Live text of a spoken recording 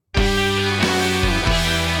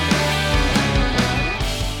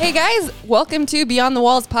Hey guys, welcome to Beyond the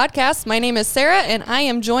Walls podcast. My name is Sarah and I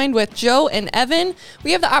am joined with Joe and Evan.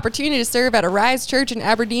 We have the opportunity to serve at Arise Church in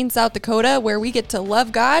Aberdeen, South Dakota, where we get to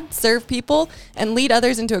love God, serve people, and lead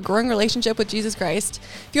others into a growing relationship with Jesus Christ.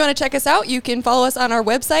 If you want to check us out, you can follow us on our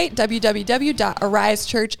website,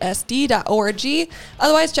 www.arisechurchsd.org.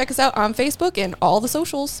 Otherwise, check us out on Facebook and all the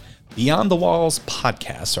socials. Beyond the Walls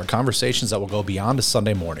podcasts are conversations that will go beyond a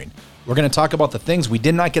Sunday morning. We're going to talk about the things we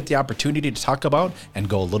did not get the opportunity to talk about and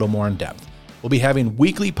go a little more in depth. We'll be having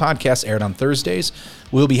weekly podcasts aired on Thursdays.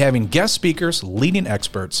 We'll be having guest speakers, leading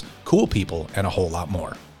experts, cool people, and a whole lot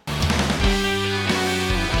more.